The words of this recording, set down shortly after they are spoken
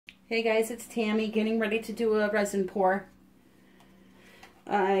Hey guys, it's Tammy getting ready to do a resin pour.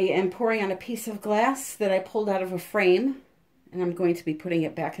 I am pouring on a piece of glass that I pulled out of a frame, and I'm going to be putting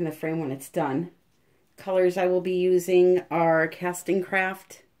it back in the frame when it's done. Colors I will be using are Castin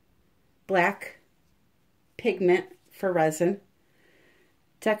Craft Black Pigment for resin,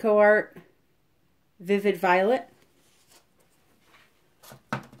 Deco Art Vivid Violet,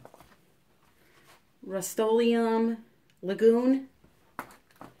 Rustoleum Lagoon,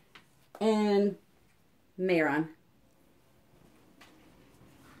 and Mehron.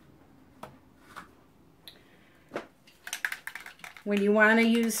 When you want to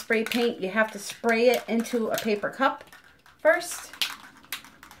use spray paint, you have to spray it into a paper cup first,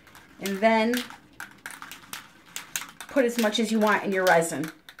 and then put as much as you want in your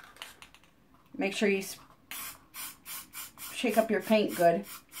resin. Make sure you shake up your paint good.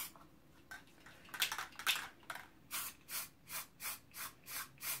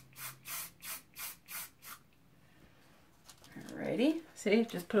 Alrighty, see,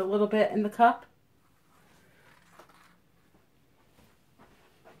 just put a little bit in the cup.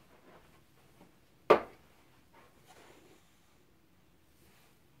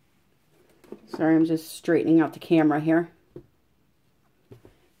 Sorry, I'm just straightening out the camera here.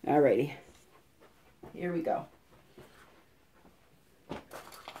 Alrighty, here we go.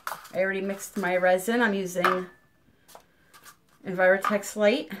 I already mixed my resin. I'm using Envirotex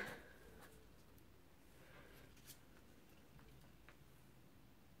Lite.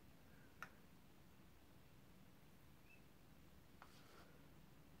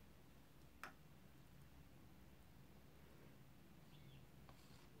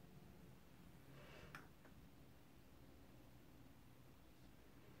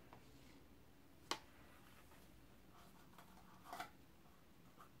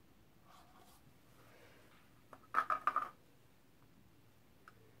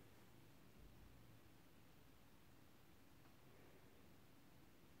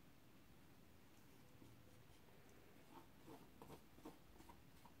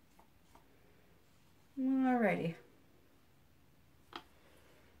 Alrighty.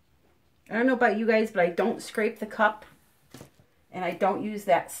 I don't know about you guys, but I don't scrape the cup, and I don't use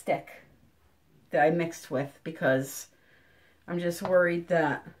that stick that I mixed with because I'm just worried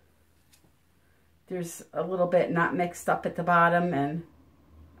that there's a little bit not mixed up at the bottom, and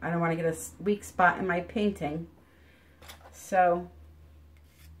I don't want to get a weak spot in my painting. So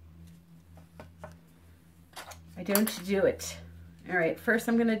I don't do it. Alright, first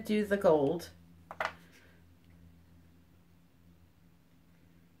I'm going to do the gold.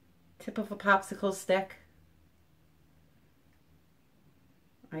 Tip of a popsicle stick.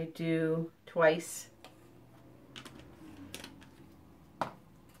 I do twice.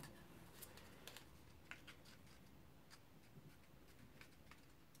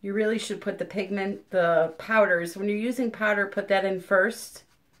 You really should put the pigment, the powders, when you're using powder, put that in first,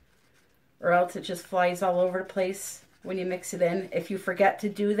 or else it just flies all over the place when you mix it in. If you forget to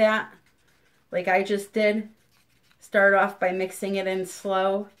do that, like I just did, start off by mixing it in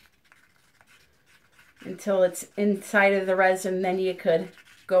slow until it's inside of the resin, then you could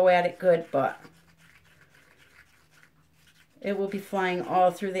go at it good, but it will be flying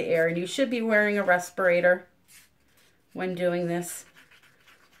all through the air, and you should be wearing a respirator when doing this.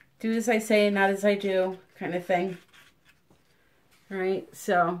 Do as I say, not as I do, kind of thing. All right,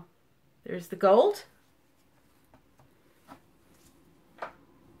 so there's the gold.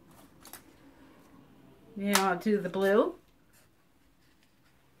 Now I'll do the blue.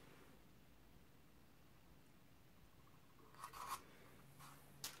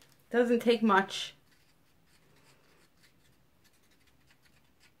 Doesn't take much.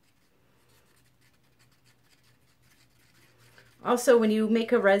 Also, when you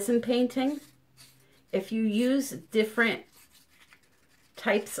make a resin painting, if you use different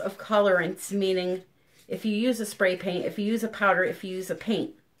types of colorants, meaning if you use a spray paint, if you use a powder, if you use a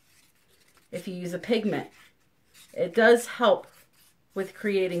paint, if you use a pigment, it does help with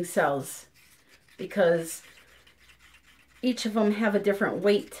creating cells because each of them have a different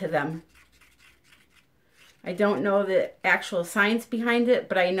weight to them. I don't know the actual science behind it,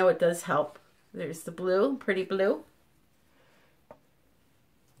 but I know it does help. There's the blue, pretty blue.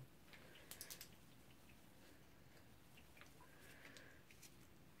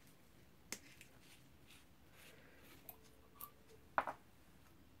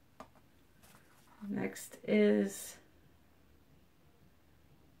 Next is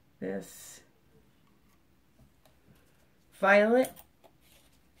this violet.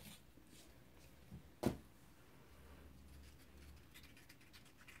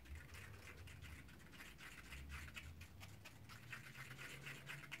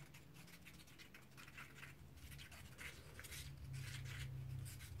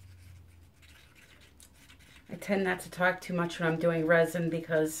 tend not to talk too much when I'm doing resin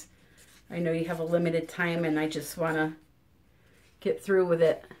because I know you have a limited time and I just want to get through with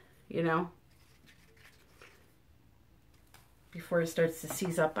it, you know, before it starts to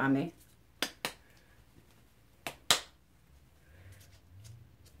seize up on me.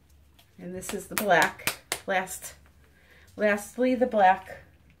 And this is the black. Lastly, the black.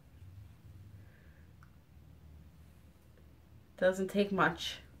 Doesn't take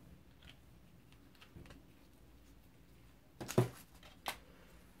much.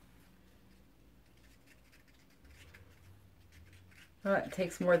 Oh, it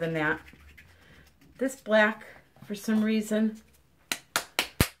takes more than that. This black, for some reason,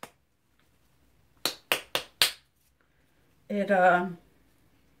 it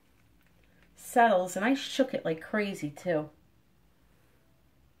settles, and I shook it like crazy too.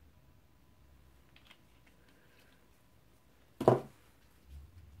 Of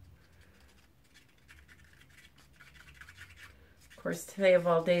course, today of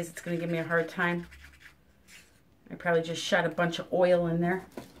all days, it's going to give me a hard time. I probably just shot a bunch of oil in there.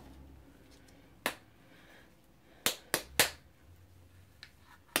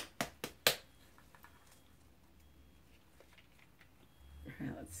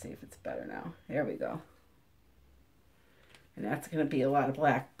 Let's see if it's better now. There we go. And that's going to be a lot of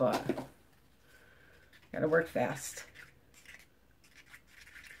black, but got to work fast.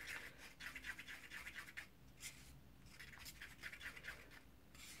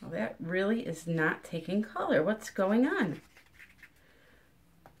 Well, that really is not taking color. What's going on?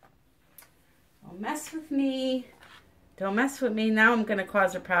 Don't mess with me. Don't mess with me. Now I'm going to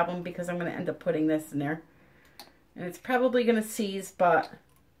cause a problem because I'm going to end up putting this in there. And it's probably going to seize, but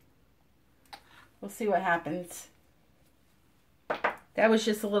we'll see what happens. That was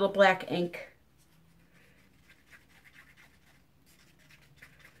just a little black ink.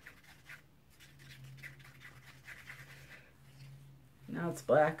 Now it's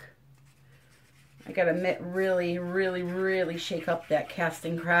black. I gotta really shake up that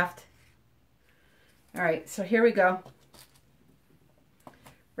casting craft. All right, so here we go.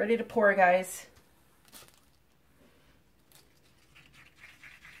 Ready to pour, guys.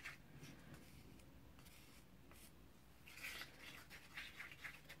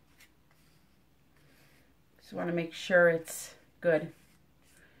 Just want to make sure it's good.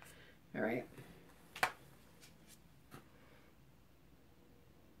 All right.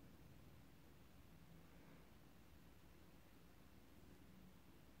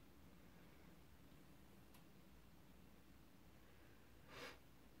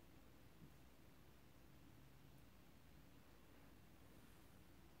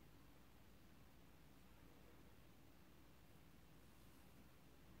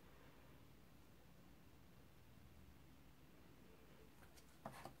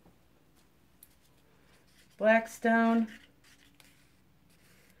 Blackstone.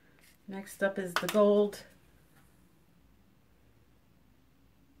 Next up is the gold.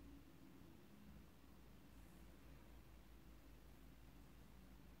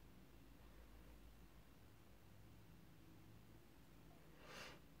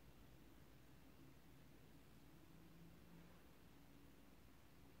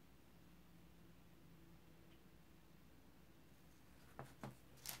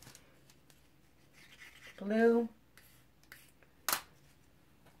 Blue.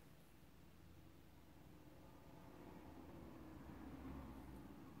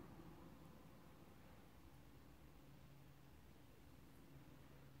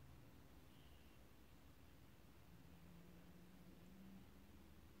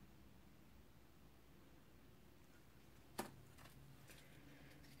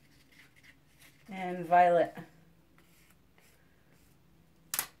 And violet.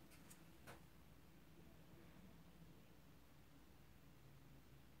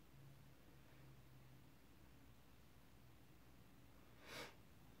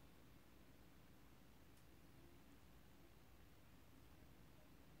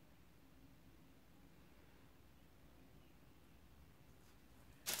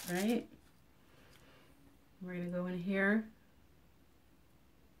 Right? We're going to go in here.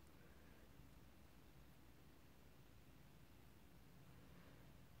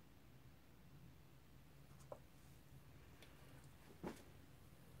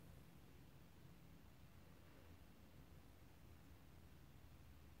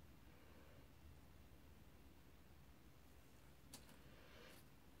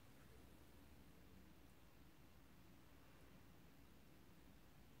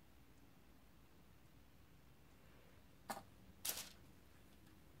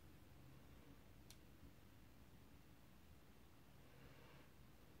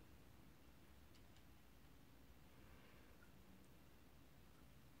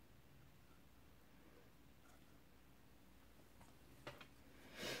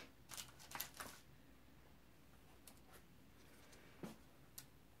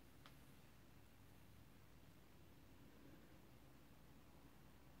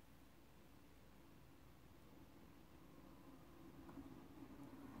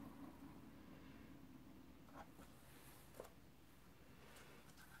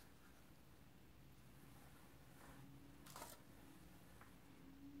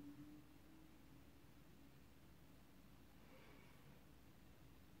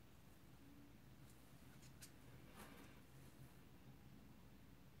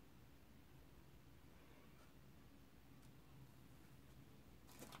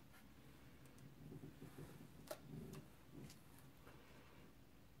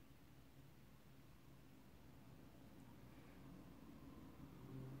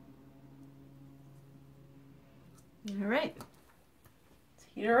 All right, let's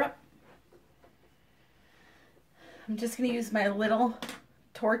heat her up. I'm just going to use my little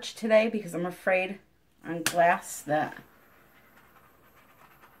torch today because I'm afraid on glass that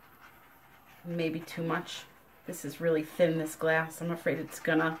maybe too much. This is really thin, this glass. I'm afraid it's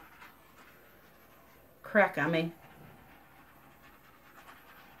gonna crack on me.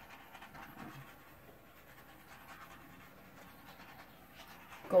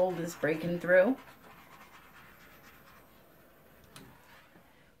 Gold is breaking through.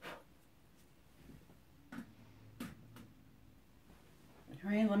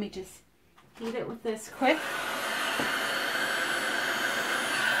 All right, let me just heat it with this quick.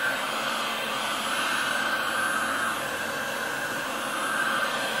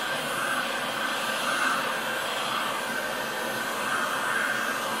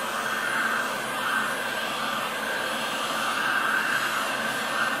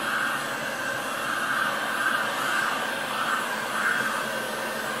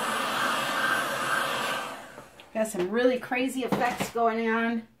 Got some really crazy effects going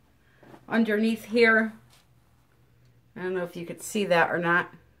on underneath here. I don't know if you could see that or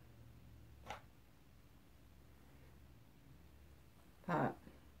not. But,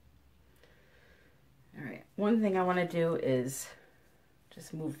 all right, one thing I want to do is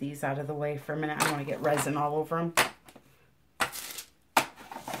just move these out of the way for a minute. I don't want to get resin all over them.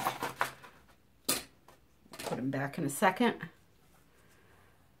 Put them back in a second.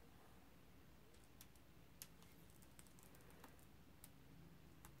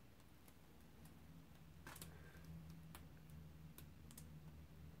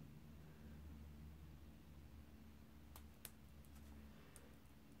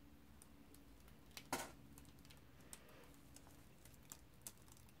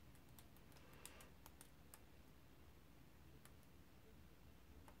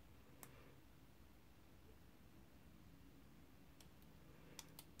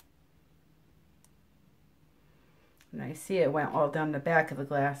 And I see it went all down the back of the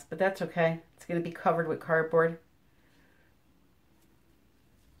glass, but that's okay. It's going to be covered with cardboard.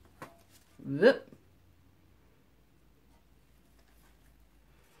 Whoop.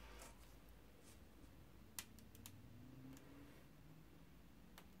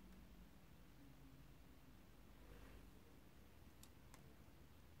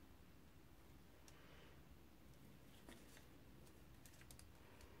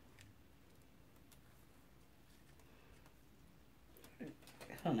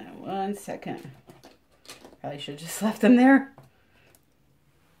 Hold on 1 second. Probably should have just left them there.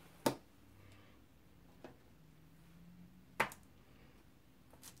 All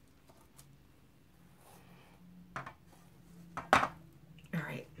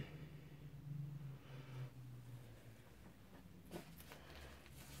right.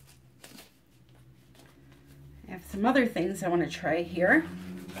 I have some other things I want to try here.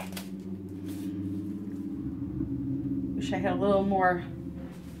 Wish I had a little more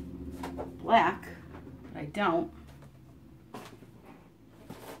black, but I don't.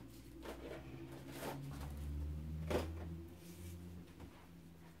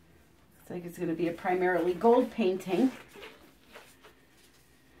 Looks like it's going to be a primarily gold painting.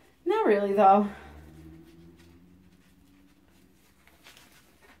 Not really though.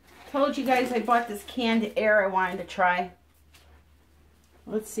 Told you guys I bought this canned air I wanted to try.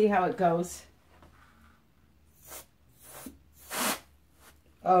 Let's see how it goes.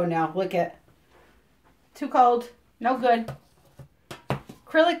 Oh no, look at. Too cold. No good.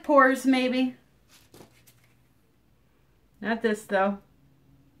 Acrylic pours, maybe. Not this, though.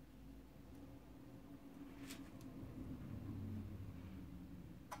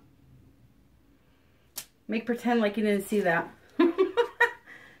 Make pretend like you didn't see that. Alright,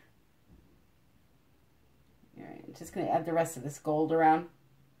 I'm just going to add the rest of this gold around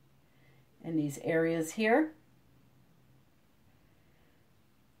in these areas here.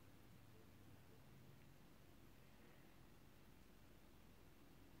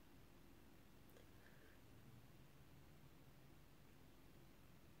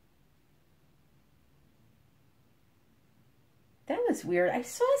 That was weird. I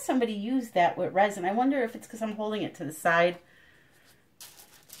saw somebody use that with resin. I wonder if it's because I'm holding it to the side.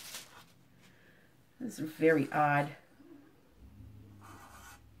 This is very odd.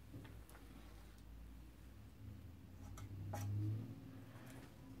 All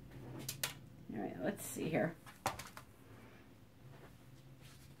right, let's see here.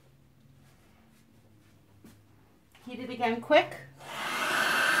 Heat it again quick.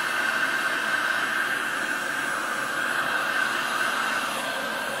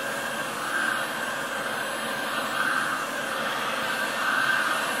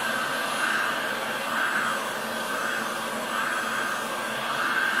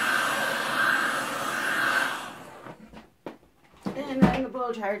 that in the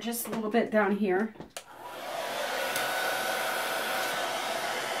blow dryer just a little bit down here.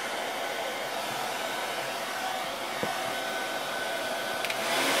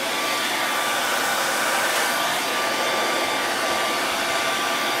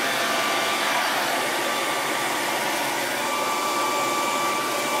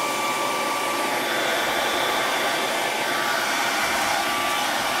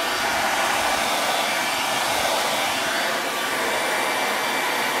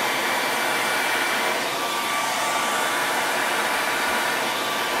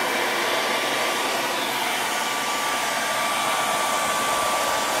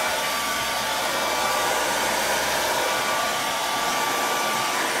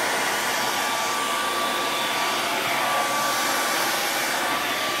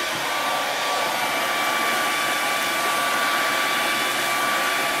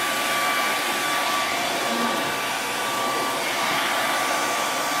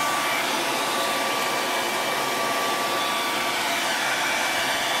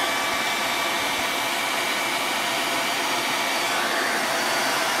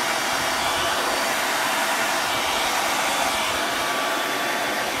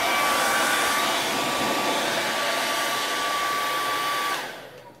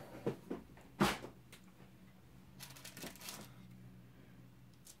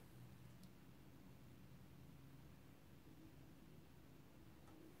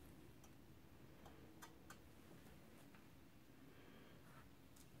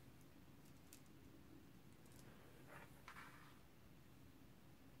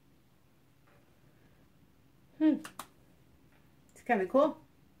 It's kind of cool.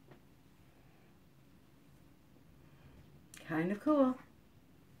 Kind of cool.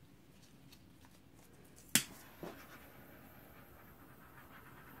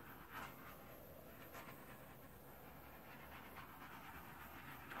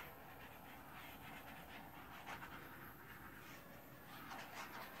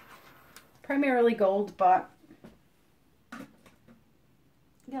 Primarily gold, but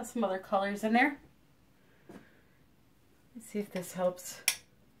you got some other colors in there. Let's see if this helps.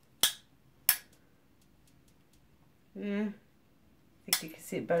 Yeah, I think you can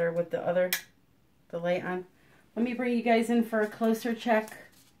see it better with the light on. Let me bring you guys in for a closer check.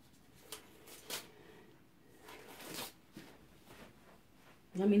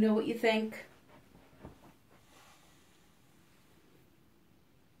 Let me know what you think.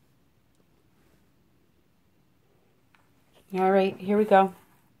 All right, here we go.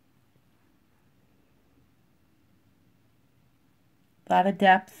 A lot of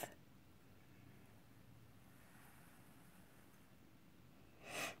depth.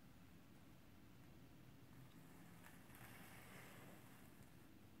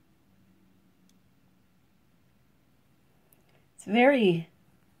 It's very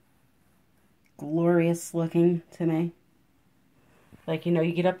glorious looking to me. Like, you know,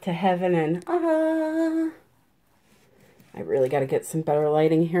 you get up to heaven and I really got to get some better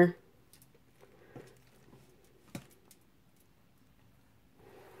lighting here.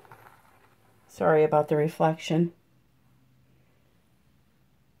 Sorry about the reflection.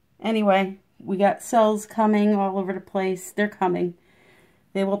 Anyway, we got cells coming all over the place. They're coming.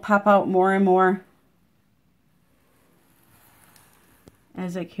 They will pop out more and more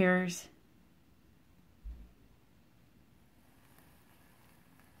as it cures.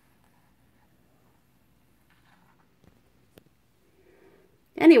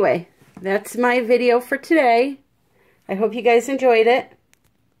 Anyway, that's my video for today. I hope you guys enjoyed it.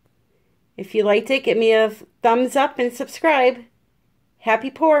 If you liked it, give me a thumbs up and subscribe.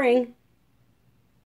 Happy pouring!